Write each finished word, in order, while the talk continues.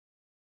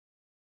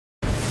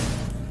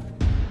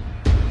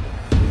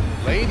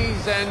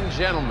Ladies and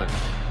gentlemen,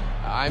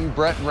 I'm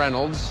Brett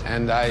Reynolds,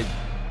 and I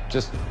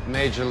just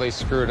majorly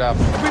screwed up.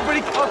 Everybody,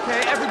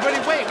 okay, everybody,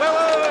 wait.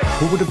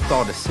 Who would have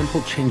thought a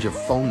simple change of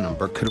phone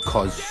number could have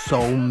caused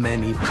so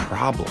many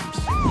problems?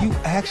 You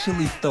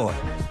actually thought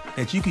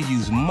that you could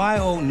use my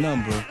old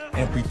number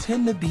and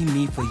pretend to be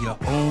me for your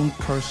own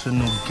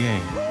personal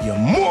gain. You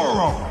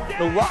moron!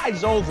 The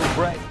ride's over,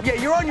 Brett. Yeah,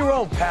 you're on your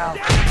own, pal.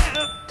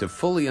 To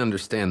fully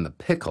understand the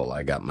pickle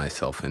I got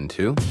myself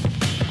into,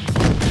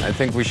 I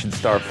think we should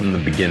start from the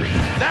beginning.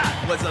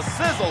 That was a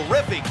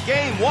sizzle-rific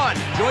game one.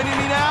 Joining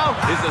me now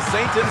is the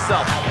Saint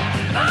himself.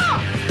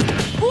 Ah!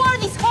 Who are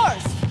these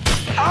whores?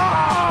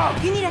 Ah!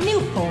 You need a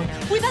new phone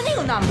with a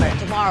new number.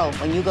 Tomorrow,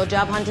 when you go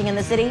job hunting in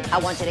the city, I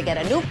want you to get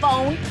a new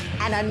phone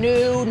and a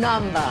new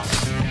number.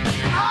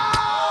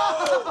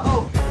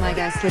 Oh! My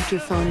guy slipped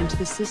your phone into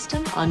the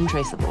system,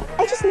 untraceable.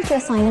 I just need to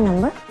assign a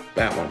number.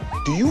 That one.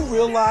 Do you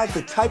realize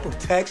the type of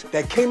text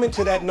that came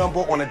into that number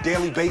on a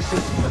daily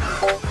basis?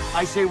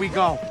 I say we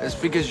go. That's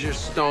because you're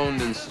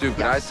stoned and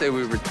stupid. I say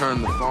we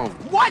return the phone.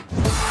 What?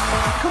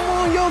 Come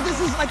on, yo, this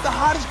is like the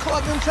hottest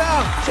club in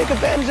town. Take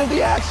advantage of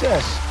the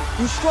access.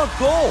 You struck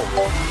gold.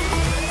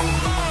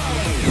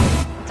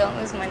 Don't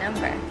lose my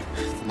number.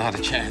 Not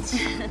a chance.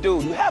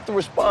 Dude, you have to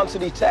respond to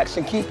these texts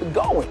and keep it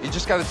going. You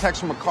just got a text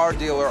from a car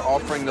dealer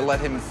offering to let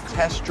him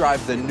test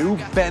drive the new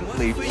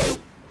Bentley.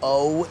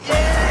 Oh,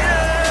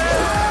 yeah!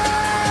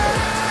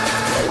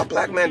 A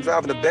black man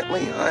driving a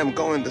Bentley, I am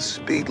going the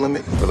speed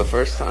limit. For the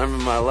first time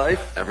in my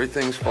life,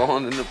 everything's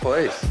fallen into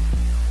place.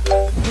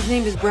 His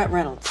name is Brett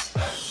Reynolds.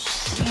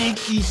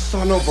 Sneaky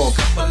son of a...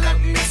 Couple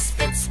of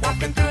misfits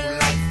walking through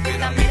life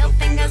with our middle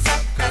fingers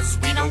up, 'cause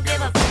we don't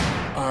give a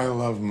I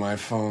love my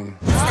phone.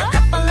 Just a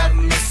couple of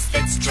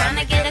misfits trying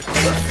to get a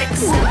quick fix,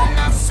 selling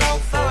our soul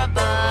for a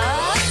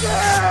buck.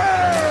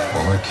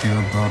 All I care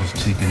about is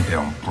taking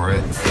down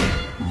Brett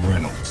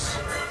Reynolds.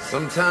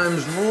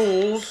 Sometimes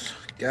rules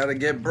gotta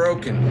get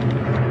broken.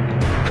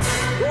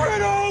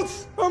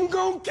 Reynolds, I'm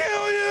gonna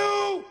kill you!